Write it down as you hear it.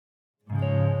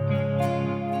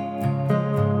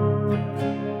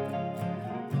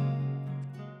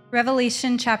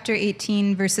Revelation chapter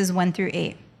 18, verses 1 through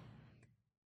 8.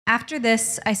 After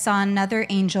this, I saw another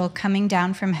angel coming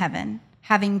down from heaven,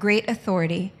 having great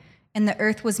authority, and the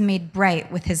earth was made bright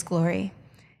with his glory.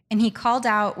 And he called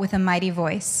out with a mighty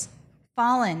voice,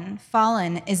 "Fallen,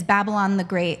 fallen is Babylon the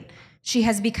Great. She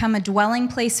has become a dwelling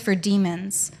place for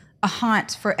demons, a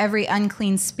haunt for every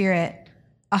unclean spirit,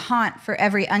 a haunt for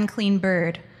every unclean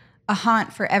bird, a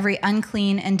haunt for every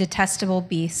unclean and detestable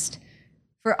beast.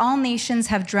 For all nations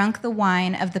have drunk the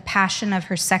wine of the passion of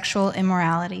her sexual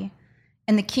immorality,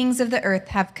 and the kings of the earth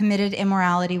have committed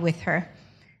immorality with her,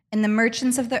 and the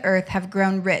merchants of the earth have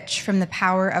grown rich from the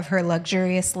power of her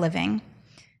luxurious living."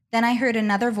 Then I heard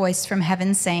another voice from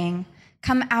heaven saying,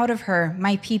 "Come out of her,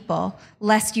 my people,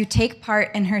 lest you take part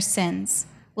in her sins,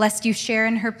 lest you share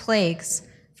in her plagues,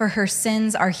 for her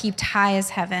sins are heaped high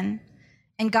as heaven,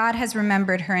 and God has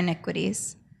remembered her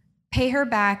iniquities. Pay her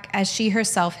back as she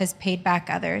herself has paid back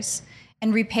others,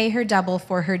 and repay her double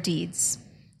for her deeds.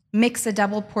 Mix a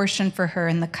double portion for her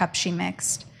in the cup she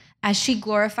mixed. As she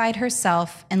glorified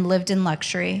herself and lived in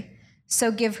luxury,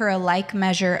 so give her a like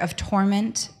measure of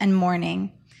torment and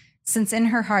mourning, since in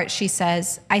her heart she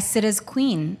says, 'I sit as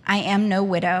queen, I am no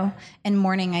widow, and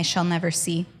mourning I shall never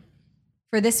see.'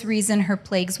 For this reason her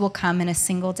plagues will come in a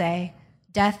single day,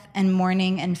 death and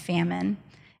mourning and famine,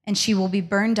 and she will be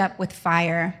burned up with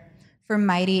fire. For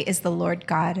mighty is the Lord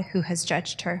God who has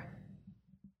judged her."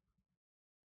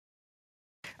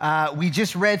 We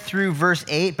just read through verse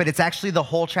 8, but it's actually the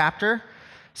whole chapter.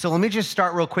 So let me just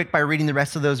start real quick by reading the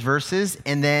rest of those verses,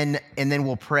 and then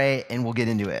we'll pray and we'll get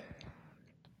into it.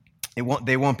 They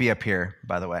won't be up here,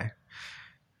 by the way.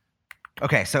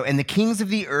 Okay, so, "And the kings of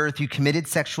the earth who committed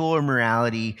sexual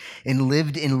immorality and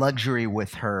lived in luxury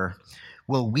with her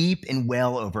will weep and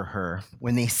wail over her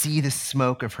when they see the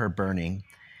smoke of her burning.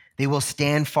 They will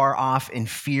stand far off in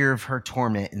fear of her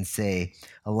torment and say,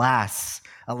 'Alas,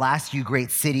 alas, you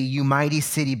great city, you mighty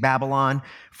city Babylon,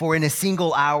 for in a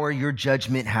single hour your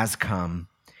judgment has come.'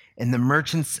 And the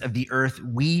merchants of the earth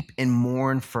weep and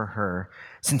mourn for her,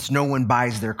 since no one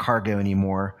buys their cargo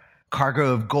anymore.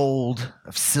 Cargo of gold,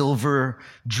 of silver,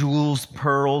 jewels,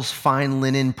 pearls, fine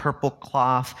linen, purple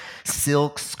cloth,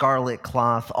 silk, scarlet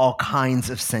cloth, all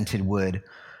kinds of scented wood,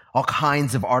 all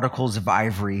kinds of articles of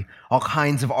ivory, all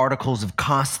kinds of articles of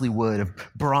costly wood, of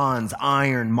bronze,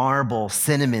 iron, marble,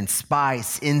 cinnamon,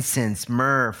 spice, incense,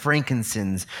 myrrh,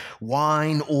 frankincense,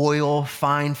 wine, oil,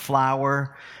 fine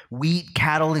flour, wheat,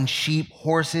 cattle and sheep,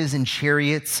 horses and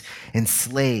chariots, and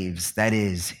slaves, that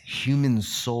is, human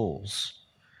souls.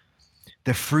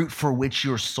 The fruit for which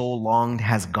your soul longed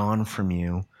has gone from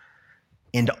you,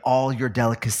 and all your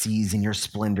delicacies and your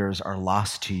splendors are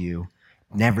lost to you,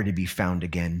 never to be found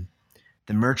again.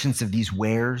 The merchants of these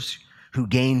wares who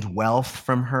gained wealth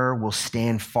from her will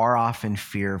stand far off in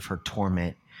fear of her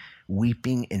torment,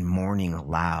 weeping and mourning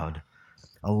aloud.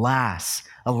 Alas,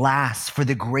 alas, for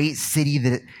the great city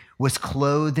that was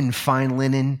clothed in fine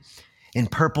linen, in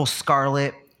purple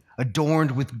scarlet,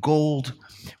 adorned with gold,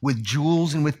 with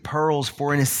jewels and with pearls,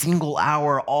 for in a single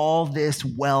hour all this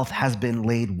wealth has been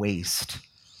laid waste.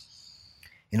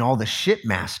 And all the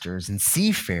shipmasters and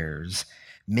seafarers,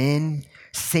 men,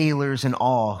 sailors, and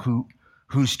all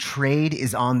whose trade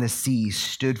is on the sea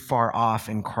stood far off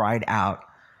and cried out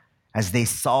as they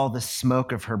saw the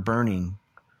smoke of her burning,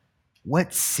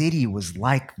 'What city was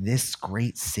like this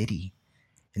great city?'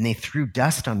 And they threw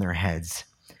dust on their heads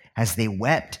as they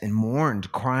wept and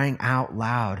mourned, crying out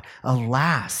loud,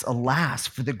 'Alas, alas,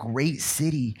 for the great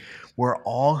city where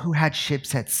all who had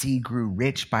ships at sea grew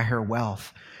rich by her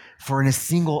wealth. For in a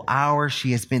single hour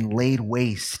she has been laid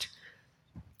waste.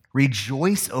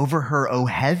 Rejoice over her, O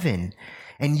heaven,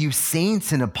 and you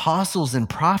saints and apostles and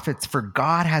prophets, for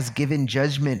God has given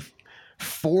judgment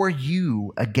for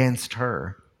you against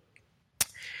her.'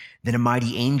 Then a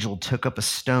mighty angel took up a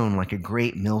stone like a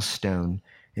great millstone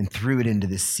and threw it into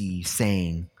the sea,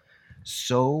 saying,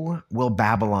 'So will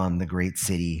Babylon, the great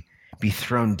city, be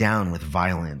thrown down with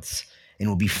violence and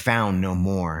will be found no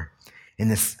more. And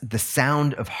the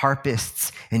sound of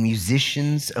harpists and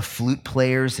musicians, of flute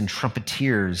players and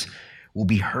trumpeters will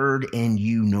be heard in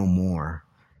you no more.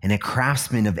 And a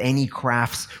craftsman of any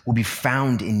crafts will be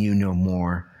found in you no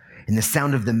more. And the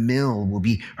sound of the mill will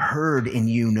be heard in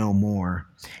you no more.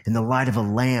 And the light of a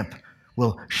lamp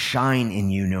will shine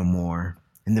in you no more.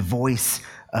 And the voice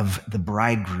of the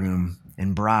bridegroom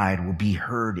and bride will be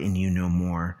heard in you no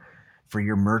more. For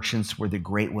your merchants were the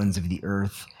great ones of the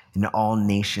earth, and all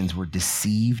nations were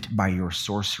deceived by your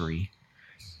sorcery.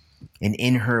 And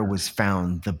in her was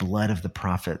found the blood of the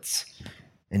prophets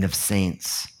and of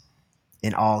saints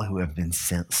and all who have been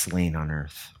slain on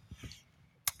earth."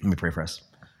 Let me pray for us.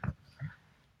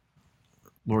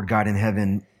 Lord God in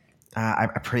heaven, I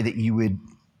pray that you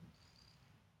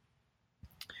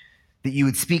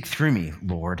would speak through me,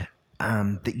 Lord,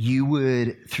 that you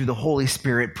would, through the Holy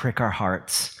Spirit, prick our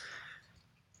hearts.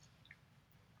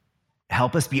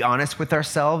 Help us be honest with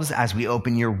ourselves as we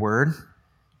open your word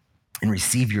and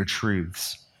receive your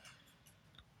truths.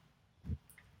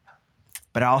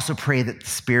 But I also pray that the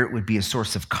Spirit would be a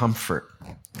source of comfort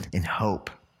and hope,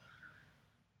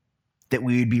 that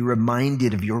we would be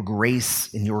reminded of your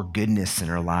grace and your goodness in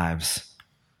our lives,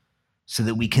 so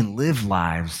that we can live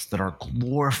lives that are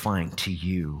glorifying to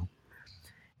you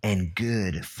and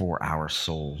good for our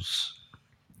souls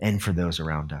and for those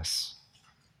around us.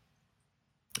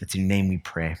 It's in your name we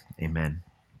pray. Amen.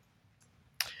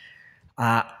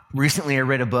 Recently, I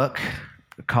read a book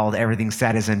called Everything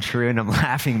Sad is Untrue, and I'm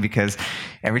laughing because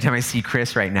every time I see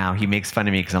Chris right now, he makes fun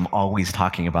of me because I'm always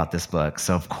talking about this book.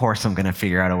 So of course I'm going to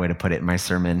figure out a way to put it in my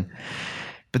sermon.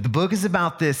 But the book is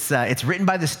about this. It's written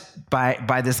by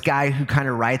this guy who kind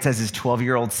of writes as his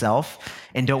 12-year-old self.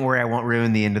 And don't worry, I won't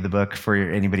ruin the end of the book for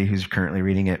anybody who's currently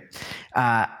reading it.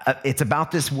 It's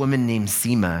about this woman named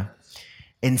Seema,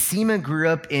 and Seema grew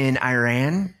up in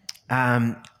Iran,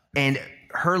 and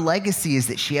her legacy is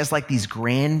that she has like these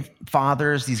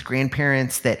grandfathers, these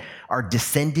grandparents that are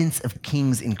descendants of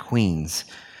kings and queens.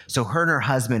 So her and her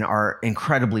husband are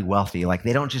incredibly wealthy. Like,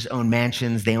 they don't just own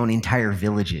mansions, they own entire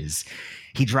villages.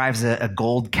 He drives a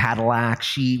gold Cadillac.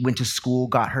 She went to school,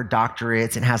 got her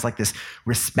doctorates, and has like this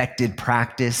respected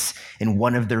practice in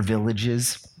one of their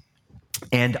villages.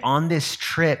 And on this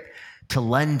trip to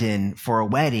London for a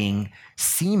wedding,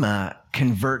 Seema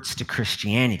converts to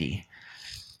Christianity.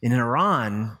 In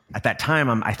Iran, at that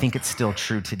time, I think it's still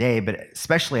true today, but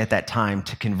especially at that time,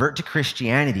 to convert to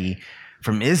Christianity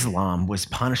from Islam was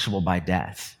punishable by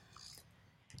death.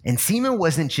 And Seema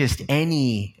wasn't just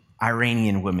any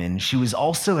Iranian woman. She was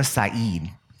also a Sayyid.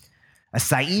 A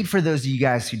Sayyid, for those of you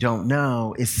guys who don't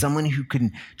know, is someone who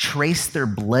can trace their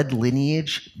blood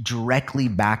lineage directly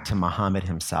back to Muhammad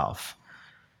himself.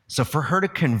 So for her to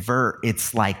convert,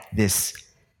 it's like this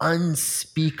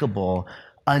unspeakable,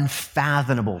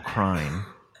 unfathomable crime.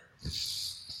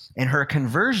 And her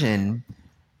conversion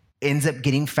ends up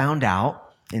getting found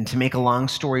out. And to make a long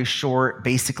story short,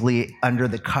 basically under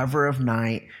the cover of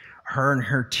night, her and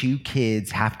her 2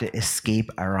 kids have to escape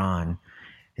Iran.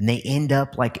 And they end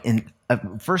up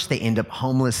first they end up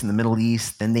homeless in the Middle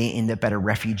East, then they end up at a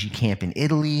refugee camp in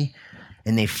Italy,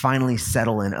 and they finally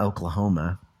settle in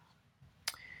Oklahoma.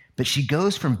 But she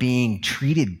goes from being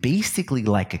treated basically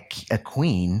like a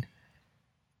queen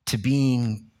to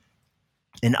being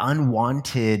an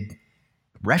unwanted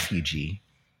refugee,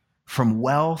 from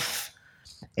wealth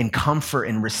and comfort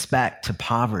and respect to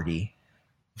poverty,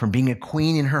 from being a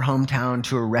queen in her hometown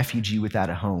to a refugee without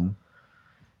a home,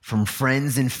 from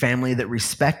friends and family that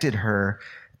respected her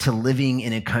to living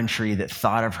in a country that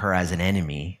thought of her as an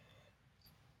enemy.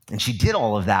 And she did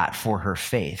all of that for her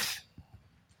faith.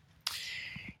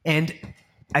 And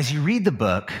as you read the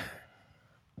book,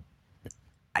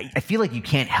 I feel like you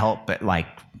can't help but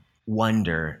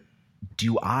wonder,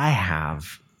 do I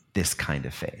have this kind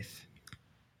of faith?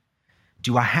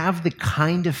 Do I have the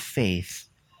kind of faith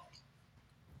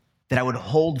that I would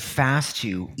hold fast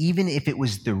to, even if it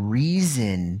was the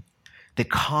reason, the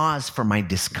cause for my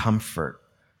discomfort,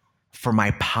 for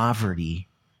my poverty,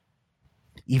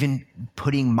 even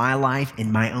putting my life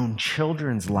and my own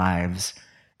children's lives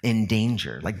in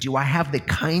danger? Do I have the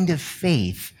kind of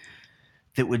faith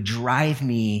that would drive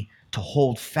me to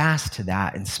hold fast to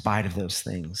that in spite of those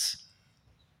things?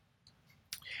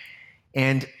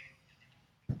 And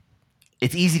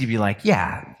it's easy to be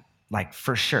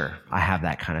for sure, I have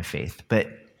that kind of faith. But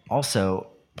also,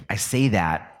 I say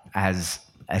that as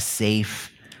a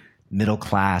safe,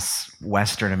 middle-class,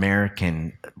 Western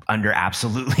American under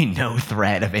absolutely no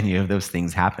threat of any of those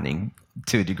things happening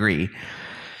to a degree,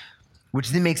 which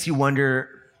then makes you wonder,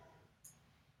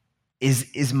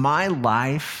 is my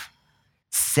life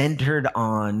centered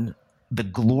on the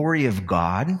glory of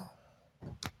God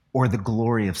or the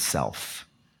glory of self?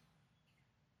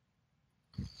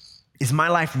 Is my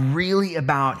life really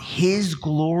about his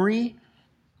glory,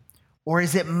 or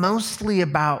is it mostly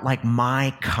about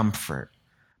my comfort,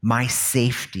 my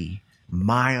safety,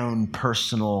 my own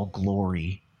personal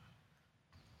glory?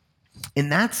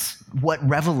 And that's what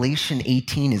Revelation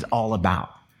 18 is all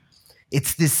about.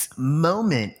 It's this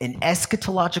moment in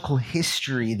eschatological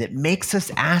history that makes us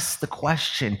ask the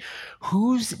question,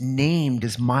 whose name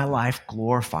does my life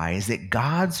glorify? Is it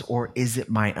God's or is it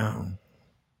my own?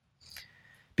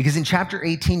 Because in chapter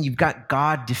 18, you've got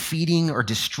God defeating or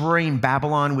destroying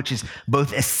Babylon, which is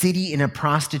both a city and a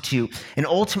prostitute. And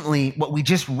ultimately, what we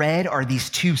just read are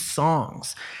these two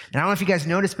songs. And I don't know if you guys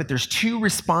noticed, but there's two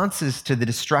responses to the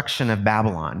destruction of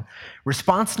Babylon.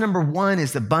 Response number one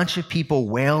is a bunch of people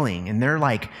wailing, and they're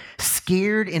like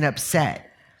scared and upset.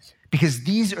 Because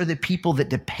these are the people that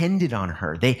depended on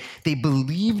her. They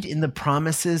believed in the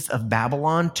promises of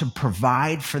Babylon to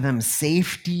provide for them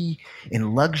safety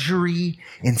and luxury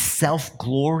and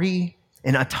self-glory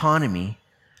and autonomy.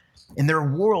 And their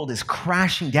world is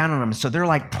crashing down on them. So they're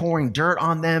like pouring dirt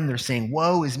on them. They're saying,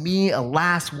 woe is me,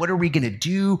 alas, what are we going to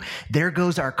do? There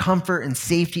goes our comfort and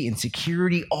safety and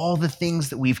security, all the things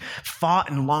that we've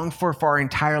fought and longed for our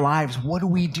entire lives. What do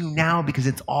we do now? Because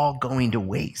it's all going to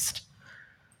waste.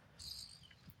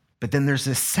 But then there's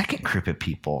this second group of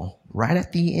people right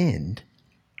at the end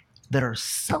that are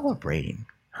celebrating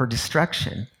her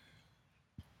destruction.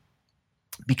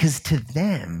 Because to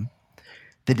them,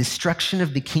 the destruction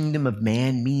of the kingdom of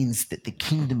man means that the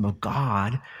kingdom of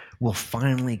God will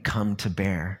finally come to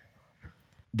bear.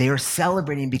 They are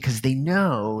celebrating because they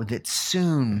know that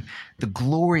soon the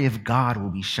glory of God will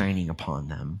be shining upon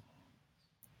them.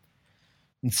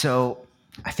 And so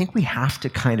I think we have to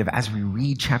kind of, as we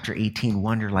read chapter 18,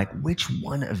 wonder, like, which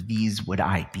one of these would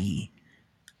I be?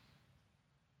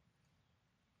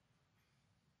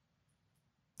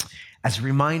 As a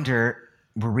reminder,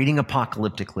 we're reading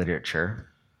apocalyptic literature,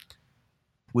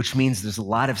 which means there's a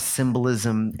lot of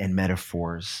symbolism and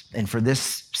metaphors. And for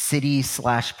this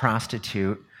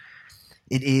city/prostitute,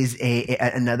 it is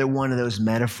another one of those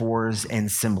metaphors and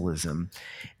symbolism.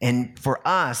 And for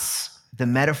us, the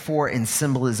metaphor and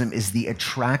symbolism is the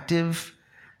attractive,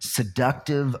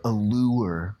 seductive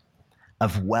allure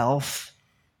of wealth,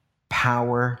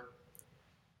 power,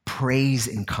 praise,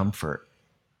 and comfort.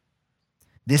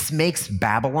 This makes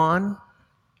Babylon,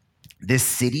 this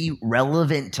city,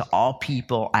 relevant to all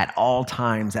people at all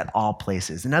times, at all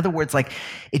places. In other words, like,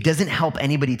 it doesn't help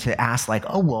anybody to ask, like,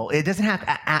 oh, well, it doesn't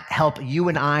help you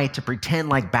and I to pretend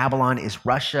like Babylon is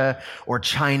Russia or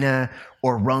China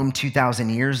or Rome 2,000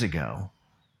 years ago.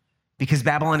 Because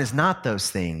Babylon is not those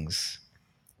things,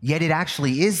 yet it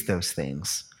actually is those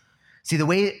things. See, the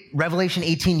way Revelation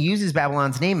 18 uses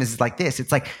Babylon's name is like this.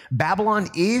 It's like Babylon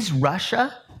is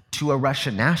Russia to a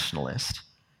Russian nationalist.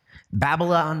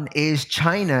 Babylon is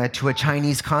China to a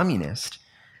Chinese communist.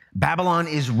 Babylon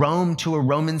is Rome to a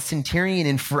Roman centurion.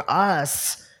 And for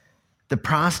us, the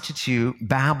prostitute,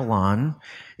 Babylon,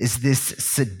 is this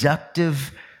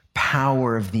seductive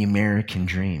power of the American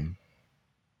dream.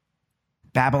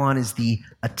 Babylon is the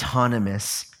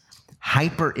autonomous,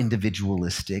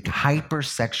 hyper-individualistic,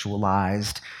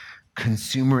 hyper-sexualized,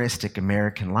 consumeristic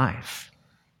American life.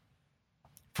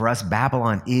 For us,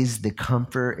 Babylon is the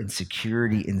comfort and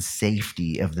security and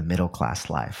safety of the middle-class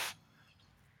life.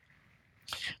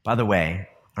 By the way,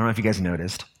 I don't know if you guys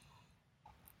noticed,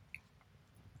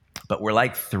 but we're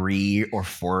like 3 or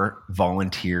 4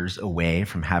 volunteers away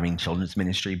from having children's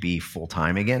ministry be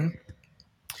full-time again.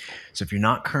 So if you're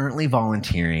not currently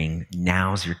volunteering,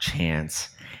 now's your chance.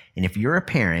 And if you're a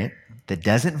parent that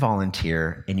doesn't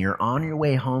volunteer and you're on your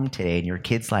way home today and your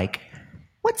kid's like,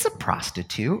 what's a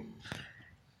prostitute?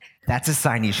 That's a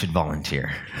sign you should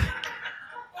volunteer.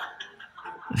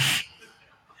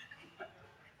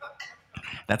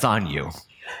 That's on you.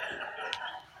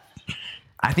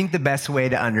 I think the best way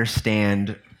to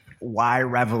understand why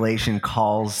Revelation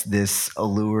calls this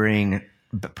alluring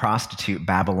prostitute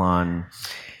Babylon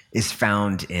is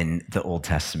found in the Old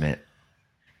Testament.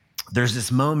 There's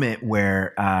this moment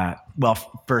where,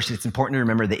 first, it's important to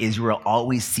remember that Israel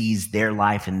always sees their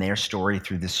life and their story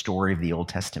through the story of the Old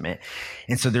Testament.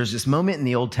 And so there's this moment in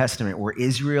the Old Testament where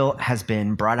Israel has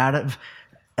been brought out of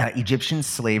Egyptian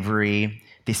slavery.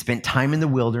 They spent time in the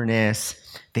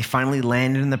wilderness. They finally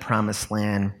landed in the Promised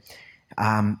Land.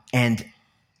 And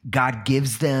God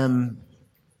gives them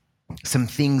some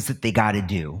things that they got to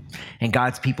do. And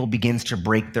God's people begins to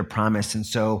break their promise. And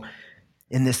so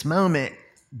in this moment,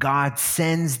 God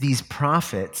sends these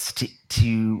prophets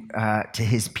to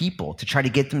his people to try to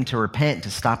get them to repent,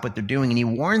 to stop what they're doing. And he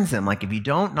warns them, like, if you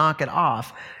don't knock it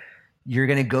off, you're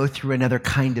going to go through another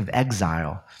kind of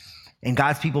exile. And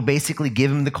God's people basically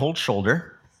give him the cold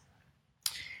shoulder.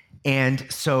 And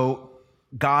so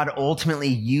God ultimately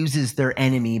uses their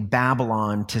enemy,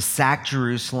 Babylon, to sack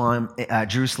Jerusalem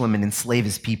and enslave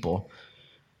his people.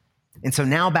 And so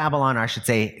now Babylon, or I should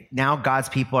say, now God's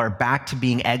people are back to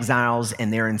being exiles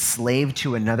and they're enslaved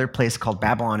to another place called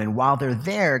Babylon. And while they're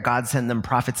there, God sends them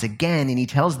prophets again, and he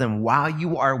tells them, while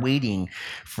you are waiting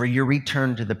for your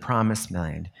return to the Promised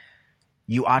Land,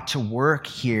 you ought to work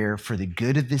here for the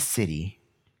good of the city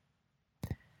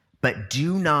but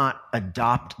do not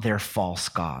adopt their false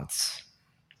gods.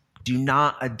 Do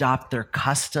not adopt their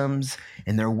customs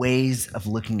and their ways of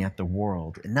looking at the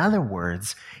world. In other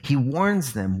words, he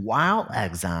warns them while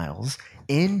exiles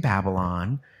in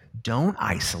Babylon, don't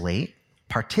isolate,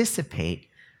 participate,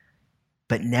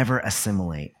 but never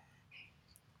assimilate.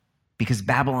 Because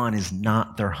Babylon is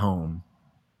not their home.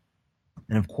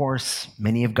 And of course,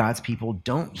 many of God's people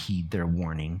don't heed their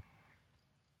warning.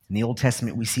 In the Old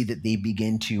Testament, we see that they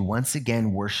begin to once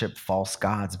again worship false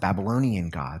gods, Babylonian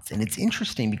gods. And it's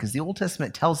interesting because the Old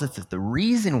Testament tells us that the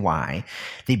reason why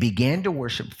they began to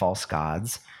worship false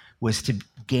gods was to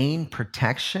gain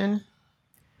protection,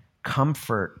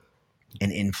 comfort,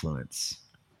 and influence.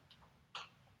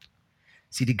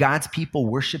 See, to God's people,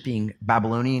 worshiping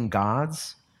Babylonian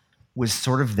gods was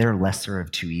sort of their lesser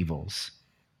of two evils.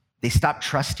 They stopped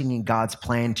trusting in God's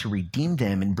plan to redeem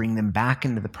them and bring them back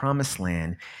into the promised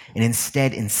land, and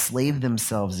instead enslaved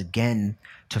themselves again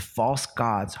to false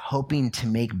gods, hoping to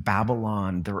make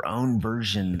Babylon their own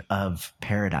version of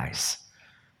paradise,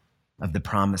 of the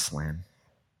promised land.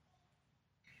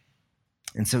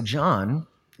 And so John,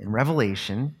 in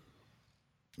Revelation,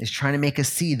 is trying to make us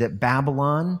see that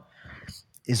Babylon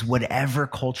is whatever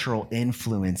cultural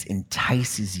influence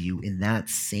entices you in that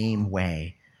same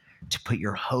way, to put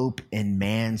your hope in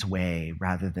man's way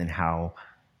rather than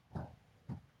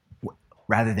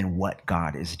what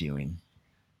God is doing.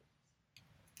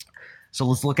 So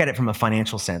let's look at it from a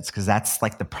financial sense, because that's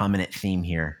like the prominent theme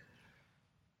here.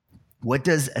 What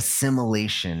does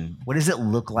assimilation, what does it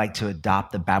look like to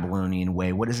adopt the Babylonian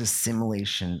way? What does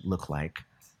assimilation look like?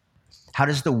 How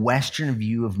does the Western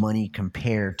view of money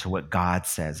compare to what God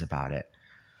says about it?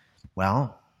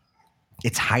 Well,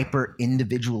 it's hyper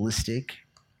individualistic,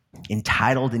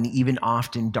 entitled, and even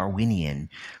often Darwinian,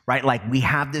 right? Like we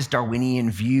have this Darwinian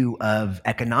view of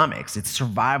economics. It's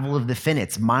survival of the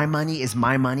fittest. My money is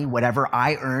my money. Whatever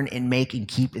I earn and make and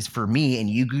keep is for me, and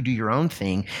you go do your own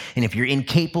thing. And if you're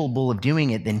incapable of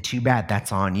doing it, then too bad,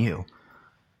 that's on you.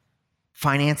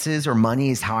 Finances or money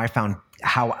is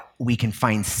how we can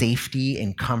find safety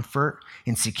and comfort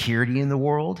and security in the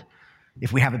world.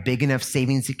 If we have a big enough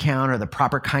savings account or the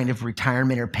proper kind of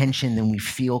retirement or pension, then we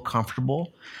feel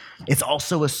comfortable. It's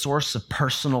also a source of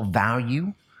personal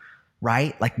value,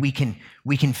 right? Like we can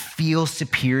feel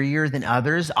superior than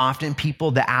others. Often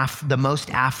people, the most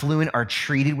affluent, are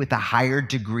treated with a higher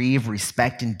degree of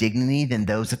respect and dignity than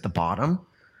those at the bottom.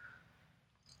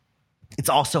 It's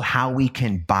also how we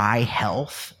can buy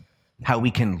health, how we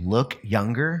can look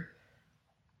younger.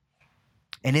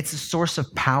 And it's a source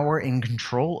of power and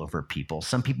control over people.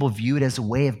 Some people view it as a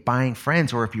way of buying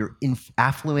friends, or if you're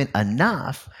affluent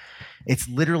enough, it's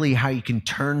literally how you can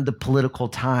turn the political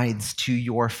tides to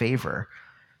your favor.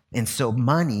 And so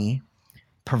money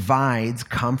provides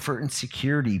comfort and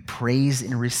security, praise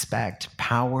and respect,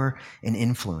 power and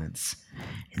influence.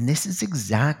 And this is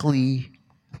exactly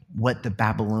what the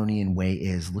Babylonian way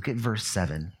is. Look at verse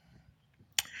 7.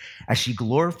 As she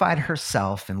glorified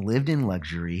herself and lived in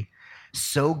luxury,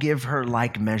 so give her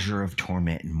like measure of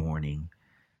torment and mourning.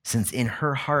 Since in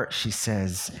her heart she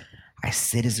says, I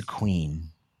sit as a queen.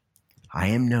 I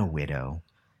am no widow,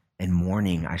 and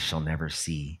mourning I shall never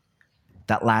see.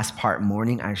 That last part,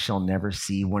 mourning I shall never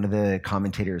see, one of the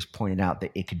commentators pointed out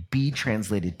that it could be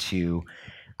translated to,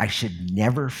 I should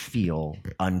never feel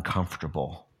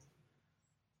uncomfortable.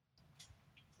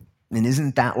 And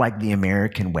isn't that like the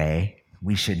American way?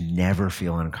 We should never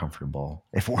feel uncomfortable.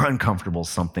 If we're uncomfortable,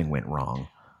 something went wrong.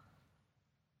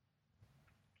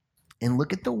 And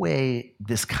look at the way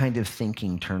this kind of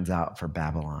thinking turns out for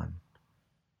Babylon.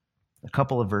 A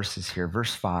couple of verses here.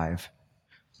 Verse 5,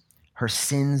 her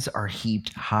sins are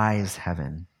heaped high as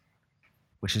heaven,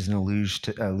 which is an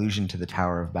allusion to the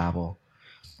Tower of Babel.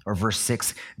 Or verse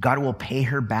 6, God will pay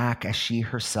her back as she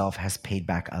herself has paid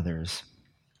back others.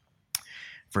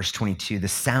 Verse 22, the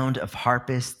sound of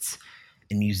harpists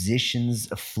and musicians,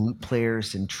 of flute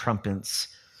players and trumpets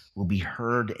will be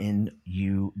heard in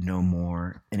you no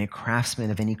more. And a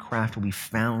craftsman of any craft will be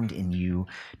found in you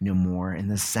no more.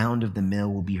 And the sound of the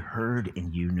mill will be heard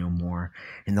in you no more.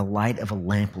 And the light of a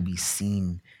lamp will be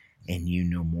seen in you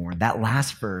no more. That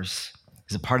last verse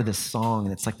is a part of this song.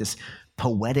 And it's like this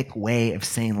poetic way of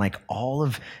saying like all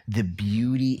of the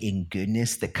beauty and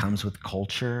goodness that comes with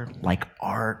culture, like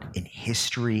art and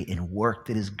history and work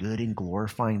that is good and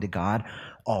glorifying to God,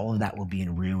 all of that will be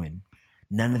in ruin.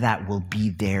 None of that will be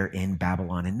there in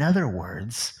Babylon. In other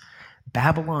words,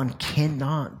 Babylon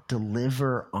cannot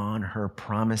deliver on her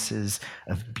promises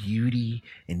of beauty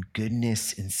and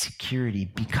goodness and security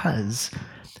because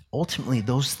ultimately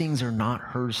those things are not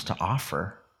hers to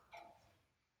offer.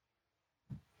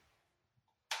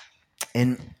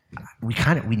 And we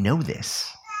know this,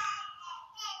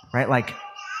 right? Like,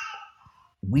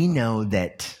 we know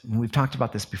that, and we've talked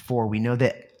about this before, we know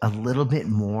that a little bit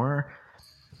more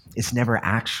is never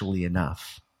actually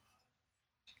enough.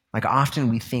 Like, often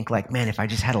we think like, man, if I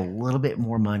just had a little bit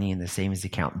more money in the savings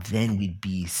account, then we'd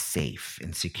be safe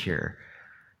and secure.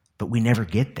 But we never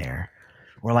get there.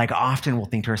 Or like, often we'll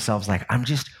think to ourselves like, I'm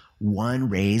just one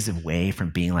raise away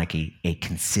from being like a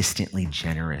consistently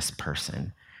generous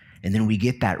person. And then we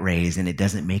get that raise and it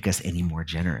doesn't make us any more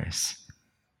generous.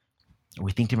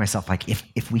 We think to myself, like,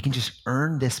 if we can just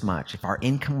earn this much, if our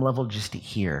income level just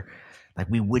here, like,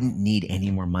 we wouldn't need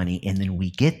any more money. And then we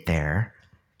get there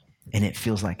and it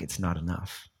feels like it's not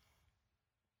enough.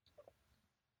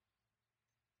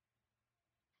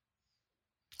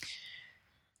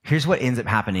 Here's what ends up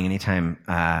happening anytime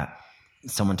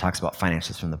someone talks about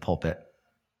finances from the pulpit,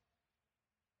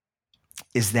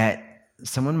 is that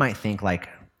someone might think like,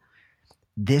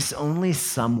 this only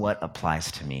somewhat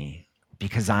applies to me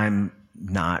because I'm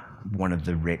not one of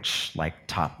the rich, like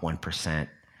top 1%.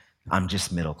 I'm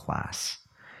just middle class.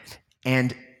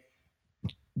 And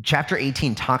chapter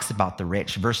 18 talks about the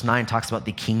rich. Verse 9 talks about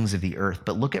the kings of the earth.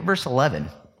 But look at verse 11.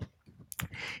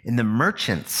 And the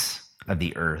merchants of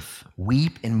the earth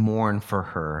weep and mourn for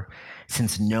her,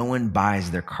 since no one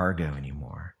buys their cargo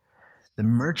anymore. The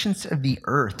merchants of the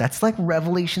earth, that's like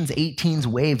Revelations 18's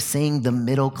way of saying the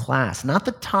middle class, not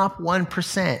the top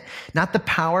 1%, not the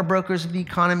power brokers of the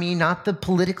economy, not the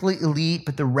politically elite,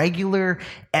 but the regular,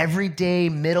 everyday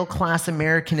middle class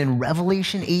American in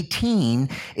Revelation 18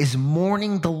 is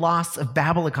mourning the loss of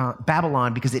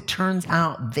Babylon because it turns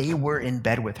out they were in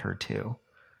bed with her too.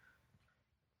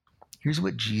 Here's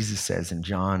what Jesus says in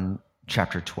John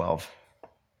chapter 12.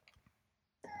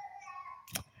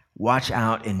 Watch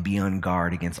out and be on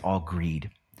guard against all greed,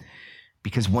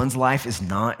 because one's life is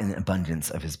not in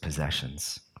abundance of his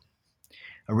possessions.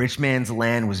 A rich man's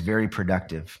land was very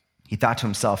productive. He thought to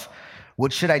himself,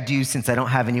 what should I do since I don't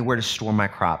have anywhere to store my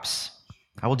crops?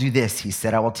 I will do this, he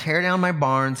said. I will tear down my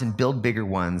barns and build bigger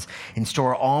ones and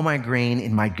store all my grain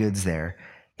and my goods there.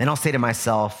 Then I'll say to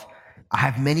myself, I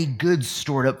have many goods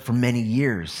stored up for many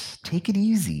years. Take it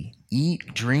easy.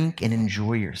 Eat, drink, and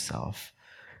enjoy yourself.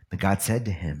 But God said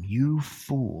to him, you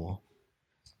fool.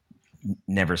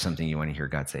 Never something you want to hear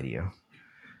God say to you.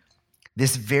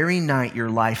 This very night your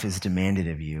life is demanded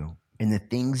of you, and the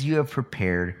things you have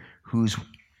prepared, whose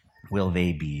will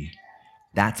they be?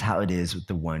 That's how it is with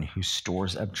the one who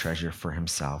stores up treasure for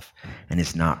himself and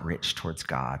is not rich towards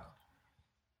God.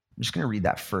 I'm just going to read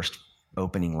that first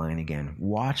opening line again.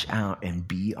 Watch out and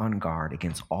be on guard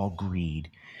against all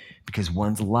greed, because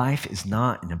one's life is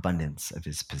not in abundance of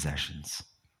his possessions.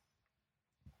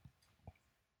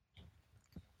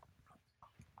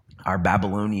 Our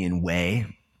Babylonian way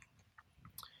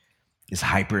is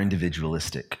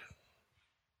hyper-individualistic.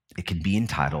 It can be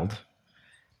entitled,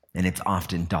 and it's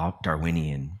often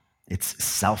Darwinian. It's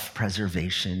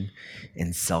self-preservation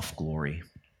and self-glory.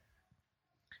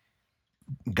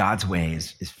 God's way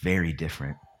is very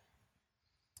different.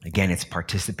 Again, it's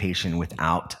participation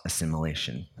without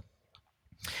assimilation.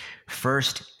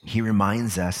 First, he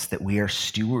reminds us that we are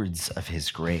stewards of his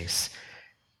grace,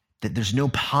 that there's no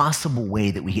possible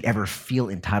way that we could ever feel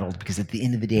entitled, because at the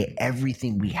end of the day,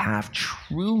 everything we have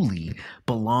truly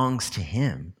belongs to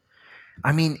him.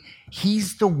 I mean,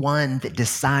 he's the one that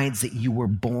decides that you were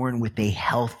born with a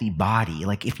healthy body.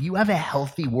 Like, if you have a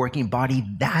healthy working body,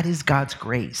 that is God's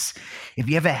grace. If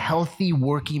you have a healthy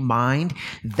working mind,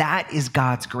 that is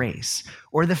God's grace.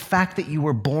 Or the fact that you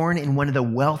were born in one of the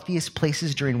wealthiest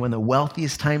places during one of the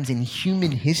wealthiest times in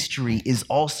human history is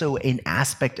also an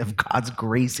aspect of God's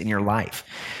grace in your life.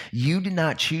 You did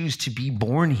not choose to be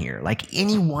born here. Like,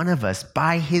 any one of us,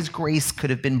 by his grace,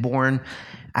 could have been born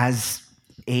as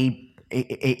an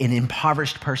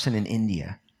impoverished person in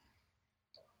India.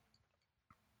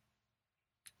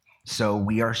 So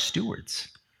we are stewards.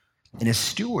 And a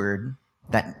steward,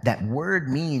 that word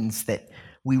means that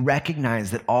we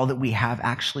recognize that all that we have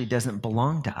actually doesn't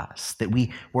belong to us, that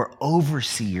we're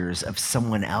overseers of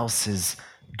someone else's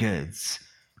goods,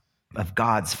 of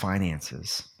God's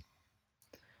finances.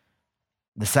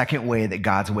 The second way that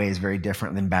God's way is very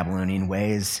different than Babylonian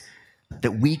way is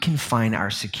that we can find our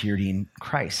security in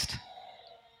Christ.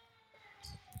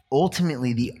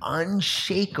 Ultimately, the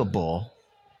unshakable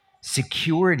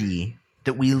security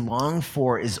that we long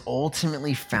for is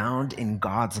ultimately found in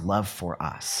God's love for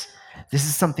us. This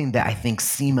is something that I think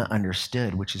Seema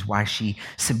understood, which is why she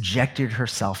subjected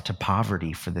herself to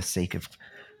poverty for the sake of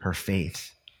her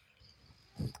faith.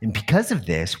 And because of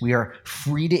this, we are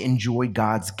free to enjoy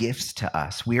God's gifts to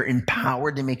us. We are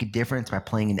empowered to make a difference by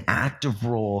playing an active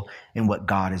role in what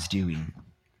God is doing.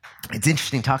 It's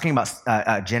interesting, talking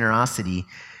about generosity,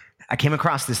 I came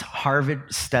across this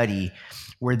Harvard study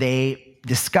where they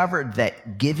discovered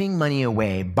that giving money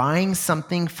away, buying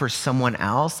something for someone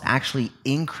else actually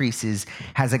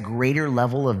has a greater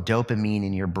level of dopamine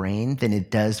in your brain than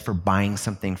it does for buying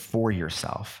something for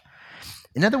yourself.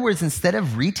 In other words, instead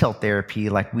of retail therapy,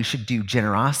 like we should do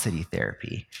generosity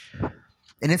therapy.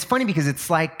 And it's funny because it's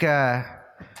like,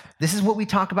 this is what we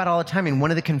talk about all the time in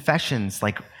one of the confessions,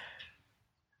 like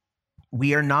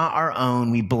we are not our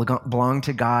own, we belong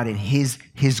to God, and his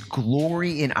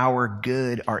glory and our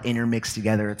good are intermixed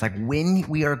together. It's like when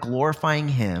we are glorifying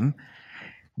him,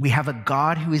 we have a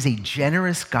God who is a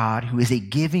generous God, who is a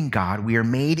giving God. We are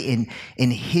made in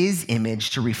his image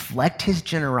to reflect his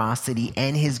generosity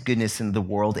and his goodness in the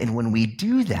world. And when we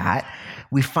do that,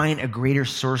 we find a greater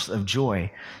source of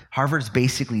joy. Harvard's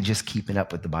basically just keeping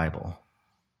up with the Bible.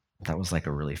 That was like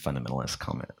a really fundamentalist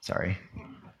comment, sorry.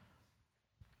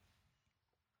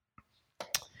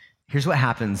 Here's what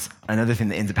happens. Another thing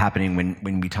that ends up happening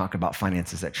when we talk about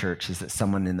finances at church is that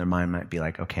someone in their mind might be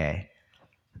like, okay,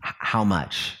 how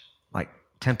much? Like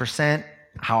 10%?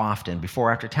 How often? Before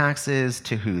or after taxes?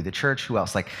 To who? The church? Who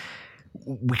else? Like,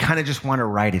 we kind of just want to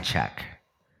write a check.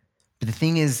 But the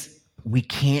thing is, we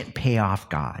can't pay off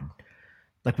God.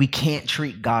 Like, we can't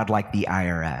treat God like the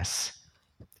IRS.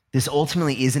 This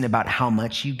ultimately isn't about how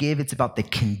much you give. It's about the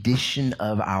condition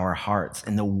of our hearts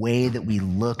and the way that we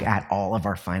look at all of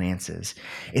our finances.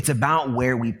 It's about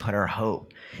where we put our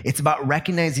hope. It's about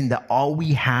recognizing that all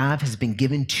we have has been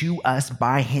given to us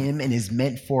by him and is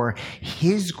meant for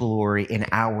his glory and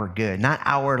our good. Not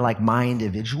our, like, my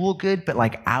individual good, but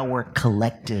like our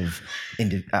collective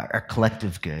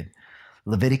good.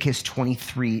 Leviticus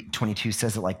 23:22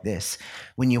 says it like this: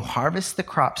 when you harvest the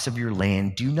crops of your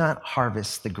land, do not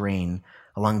harvest the grain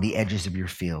along the edges of your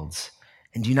fields,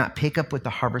 and do not pick up what the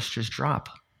harvesters drop.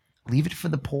 Leave it for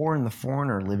the poor and the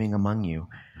foreigner living among you.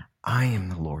 I am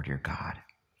the Lord your God.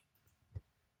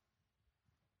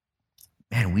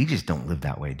 Man, we just don't live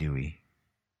that way, do we?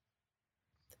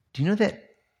 Do you know that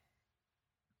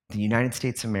the United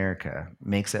States of America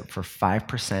makes up for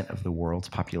 5% of the world's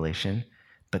population,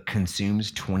 but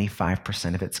consumes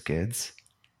 25% of its goods?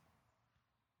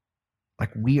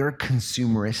 Like, we are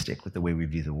consumeristic with the way we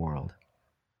view the world.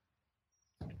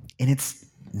 And it's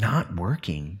not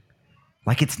working.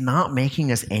 Like, it's not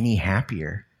making us any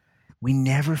happier. We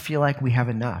never feel like we have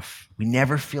enough. We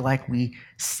never feel like we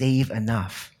save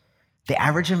enough. The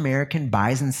average American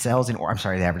buys and sells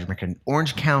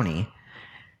Orange County,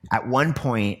 at one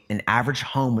point, an average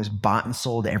home was bought and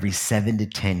sold every 7 to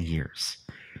 10 years.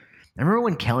 I remember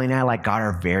when Kelly and I got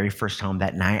our very first home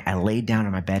that night, I laid down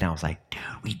in my bed and I was like, dude,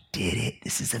 we did it.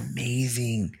 This is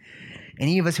amazing.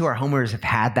 Any of us who are homers have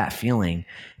had that feeling.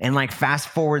 And like fast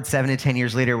forward 7 to 10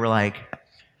 years later, we're like,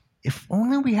 if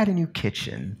only we had a new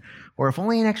kitchen, or if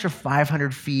only an extra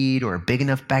 500 feet or a big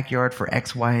enough backyard for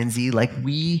X, Y, and Z. Like,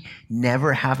 we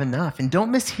never have enough. And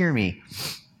don't mishear me,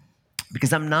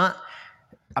 because I'm not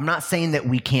saying that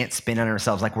we can't spend on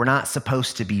ourselves. Like, we're not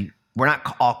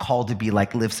all called to be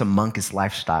like live some monkish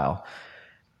lifestyle.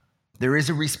 There is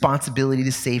a responsibility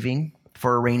to saving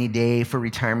for a rainy day, for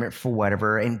retirement, for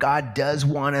whatever. And God does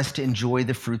want us to enjoy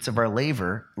the fruits of our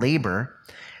labor.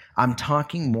 I'm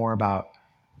talking more about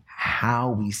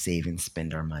how we save and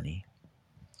spend our money.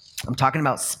 I'm talking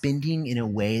about spending in a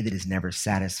way that is never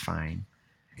satisfying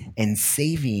and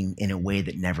saving in a way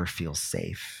that never feels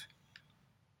safe.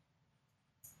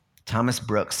 Thomas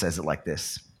Brooks says it like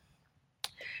this: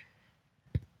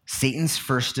 Satan's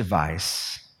first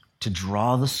device to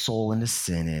draw the soul into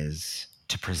sin is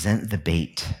to present the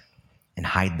bait and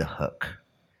hide the hook,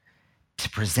 to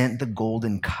present the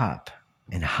golden cup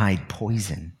and hide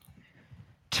poison,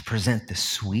 to present the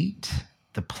sweet,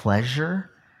 the pleasure,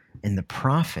 and the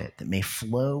profit that may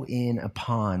flow in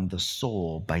upon the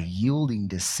soul by yielding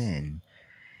to sin,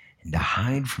 and to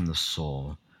hide from the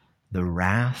soul the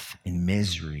wrath and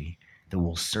misery that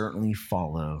will certainly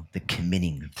follow the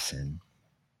committing of sin.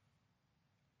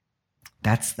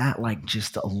 That's that, like,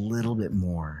 just a little bit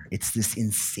more. It's this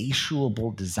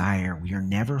insatiable desire. We are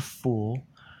never full.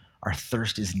 Our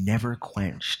thirst is never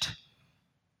quenched.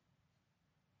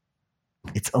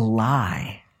 It's a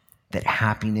lie that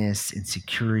happiness and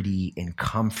security and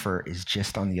comfort is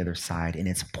just on the other side, and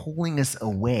it's pulling us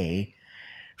away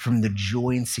from the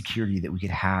joy and security that we could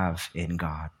have in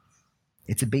God.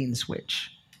 It's a bait and switch.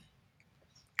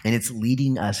 And it's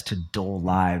leading us to dull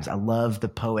lives. I love the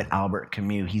poet Albert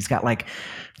Camus. He's got like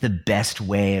the best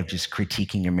way of just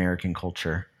critiquing American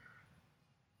culture.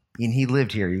 And he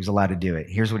lived here. He was allowed to do it.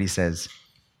 Here's what he says.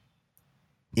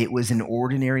 It was an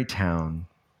ordinary town.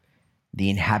 The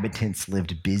inhabitants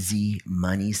lived busy,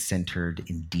 money-centered,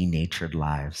 and denatured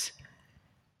lives.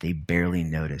 They barely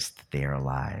noticed that they are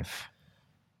alive.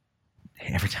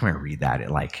 Every time I read that, it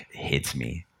like hits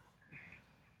me.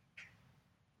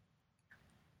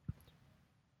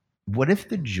 What if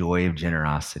the joy of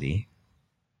generosity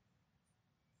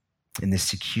and the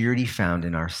security found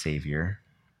in our Savior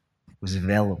was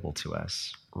available to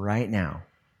us right now,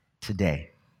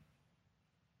 today?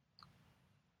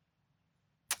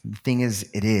 The thing is,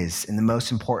 it is. And the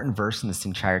most important verse in this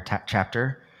entire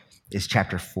chapter is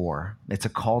chapter 4. It's a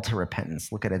call to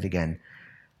repentance. Look at it again.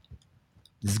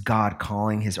 This is God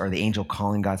calling the angel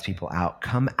calling God's people out.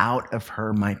 Come out of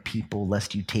her, my people,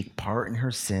 lest you take part in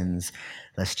her sins,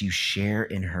 lest you share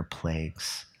in her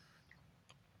plagues.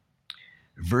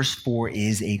 Verse 4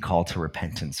 is a call to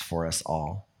repentance for us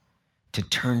all, to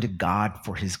turn to God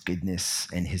for his goodness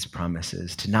and his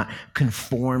promises, to not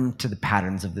conform to the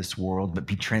patterns of this world, but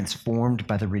be transformed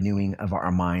by the renewing of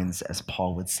our minds, as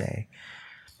Paul would say.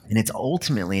 And it's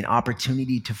ultimately an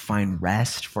opportunity to find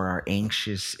rest for our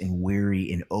anxious and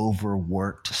weary and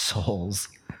overworked souls.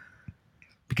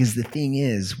 Because the thing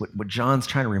is, what John's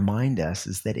trying to remind us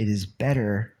is that it is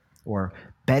better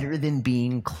than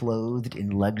being clothed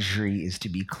in luxury is to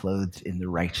be clothed in the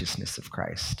righteousness of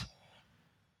Christ.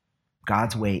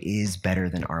 God's way is better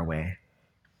than our way.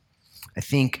 I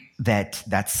think that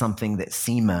that's something that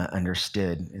Seema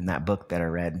understood in that book that I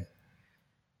read.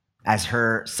 As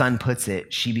her son puts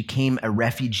it, she became a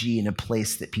refugee in a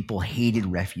place that people hated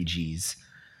refugees.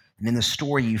 And in the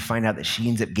story, you find out that she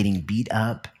ends up getting beat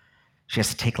up. She has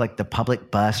to take like the public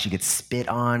bus. She gets spit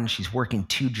on. She's working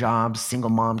 2 jobs,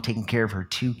 single mom, taking care of her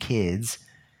 2 kids.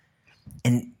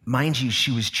 And mind you,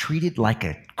 she was treated like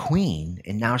a queen,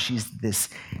 and now she's this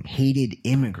hated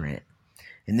immigrant.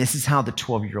 And this is how the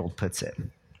 12-year-old puts it.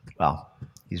 Well,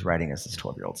 he's writing as his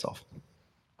 12-year-old self.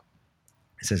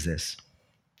 It says this.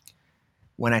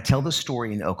 When I tell the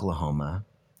story in Oklahoma,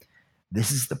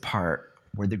 this is the part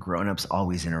where the grown-ups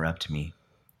always interrupt me.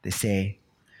 They say,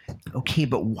 okay,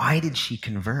 but why did she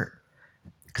convert?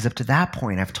 Because up to that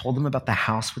point, I've told them about the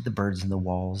house with the birds in the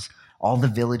walls, all the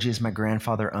villages my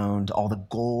grandfather owned, all the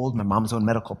gold, my mom's own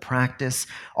medical practice,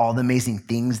 all the amazing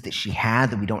things that she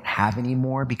had that we don't have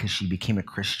anymore because she became a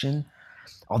Christian,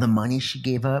 all the money she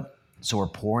gave up, so we're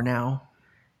poor now.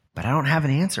 But I don't have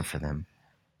an answer for them.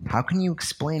 How can you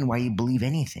explain why you believe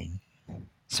anything?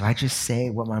 So I just say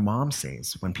what my mom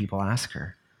says when people ask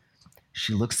her.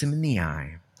 She looks them in the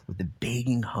eye with a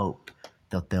begging hope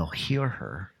that they'll hear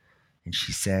her. And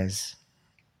she says,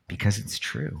 because it's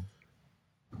true.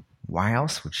 Why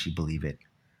else would she believe it?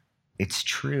 It's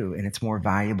true, and it's more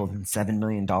valuable than $7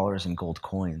 million in gold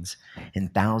coins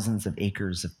and thousands of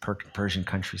acres of Persian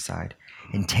countryside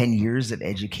and 10 years of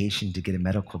education to get a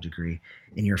medical degree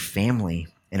and your family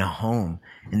and a home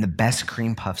and the best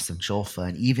cream puffs of Julfa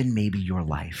and even maybe your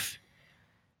life.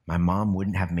 My mom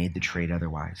wouldn't have made the trade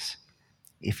otherwise.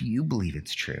 If you believe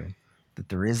it's true, that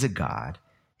there is a God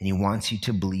and he wants you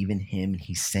to believe in him and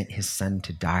he sent his son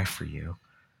to die for you,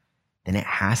 then it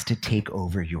has to take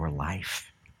over your life.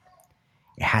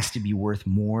 It has to be worth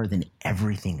more than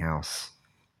everything else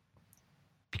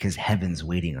because heaven's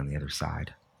waiting on the other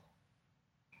side.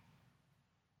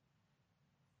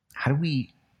 How do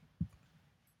we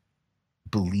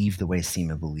believe the way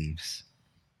Seema believes?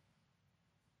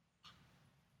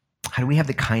 How do we have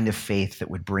the kind of faith that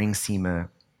would bring Seema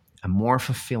a more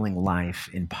fulfilling life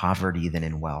in poverty than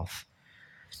in wealth?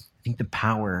 I think the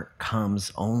power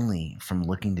comes only from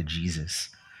looking to Jesus.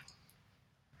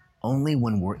 Only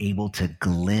when we're able to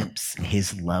glimpse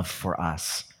his love for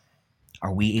us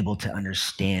are we able to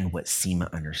understand what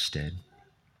Seema understood.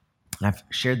 And I've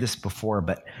shared this before,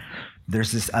 but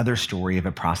there's this other story of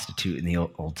a prostitute in the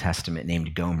Old Testament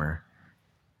named Gomer.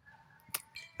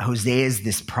 Hosea is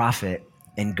this prophet,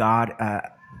 and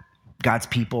God's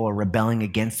people are rebelling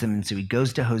against him. And so he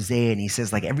goes to Hosea and he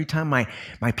says, like, every time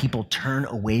my people turn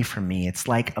away from me, it's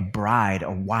like a bride,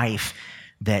 a wife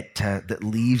that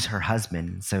leaves her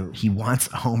husband. So he wants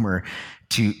Homer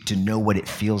to know what it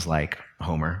feels like,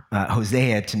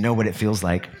 Hosea to know what it feels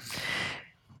like.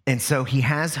 And so he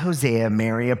has Hosea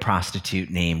marry a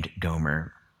prostitute named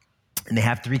Gomer. And they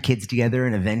have 3 kids together,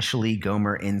 and eventually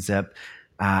Gomer ends up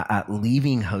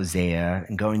leaving Hosea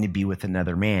and going to be with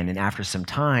another man. And after some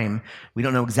time, we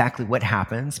don't know exactly what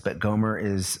happens, but Gomer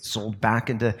is sold back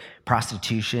into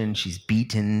prostitution. She's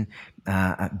beaten,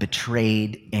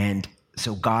 betrayed, and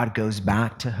So God goes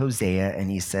back to Hosea and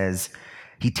he says,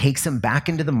 he takes him back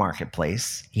into the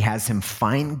marketplace. He has him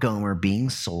find Gomer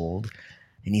being sold.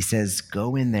 And he says,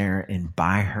 go in there and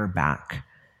buy her back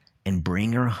and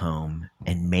bring her home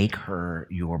and make her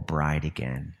your bride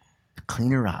again.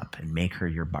 Clean her up and make her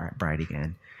your bride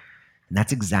again. And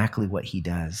that's exactly what he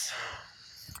does.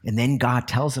 And then God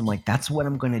tells him, like, that's what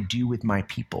I'm going to do with my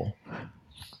people.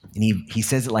 And he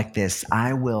says it like this: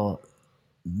 I will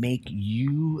make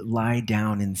you lie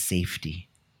down in safety.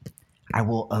 I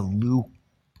will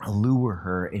allure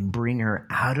her and bring her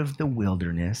out of the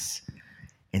wilderness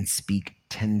and speak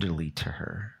tenderly to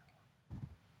her.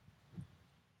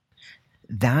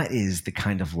 That is the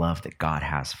kind of love that God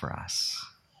has for us.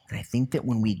 And I think that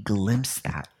when we glimpse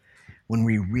that, when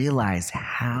we realize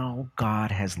how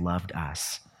God has loved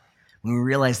us, when we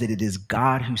realize that it is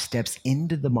God who steps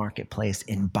into the marketplace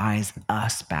and buys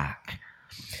us back.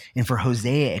 And for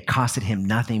Hosea, it costed him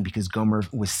nothing because Gomer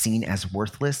was seen as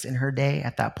worthless in her day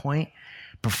at that point.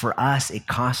 But for us, it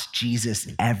cost Jesus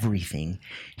everything.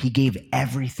 He gave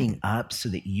everything up so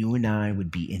that you and I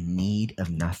would be in need of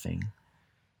nothing.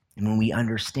 And when we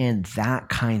understand that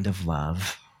kind of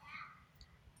love,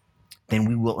 then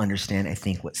we will understand, I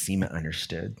think, what Seema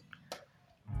understood,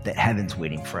 that heaven's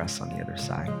waiting for us on the other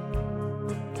side.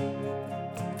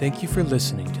 Thank you for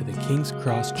listening to the King's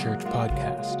Cross Church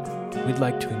podcast. We'd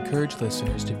like to encourage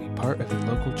listeners to be part of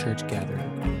a local church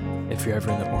gathering. If you're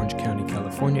ever in the Orange County,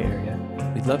 California area,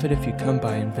 we'd love it if you come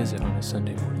by and visit on a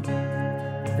Sunday morning.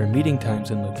 For meeting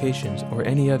times and locations or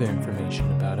any other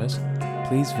information about us,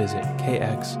 please visit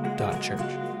kx.church.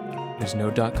 There's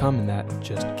no .com in that,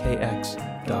 just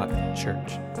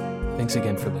kx.church. Thanks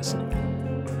again for listening.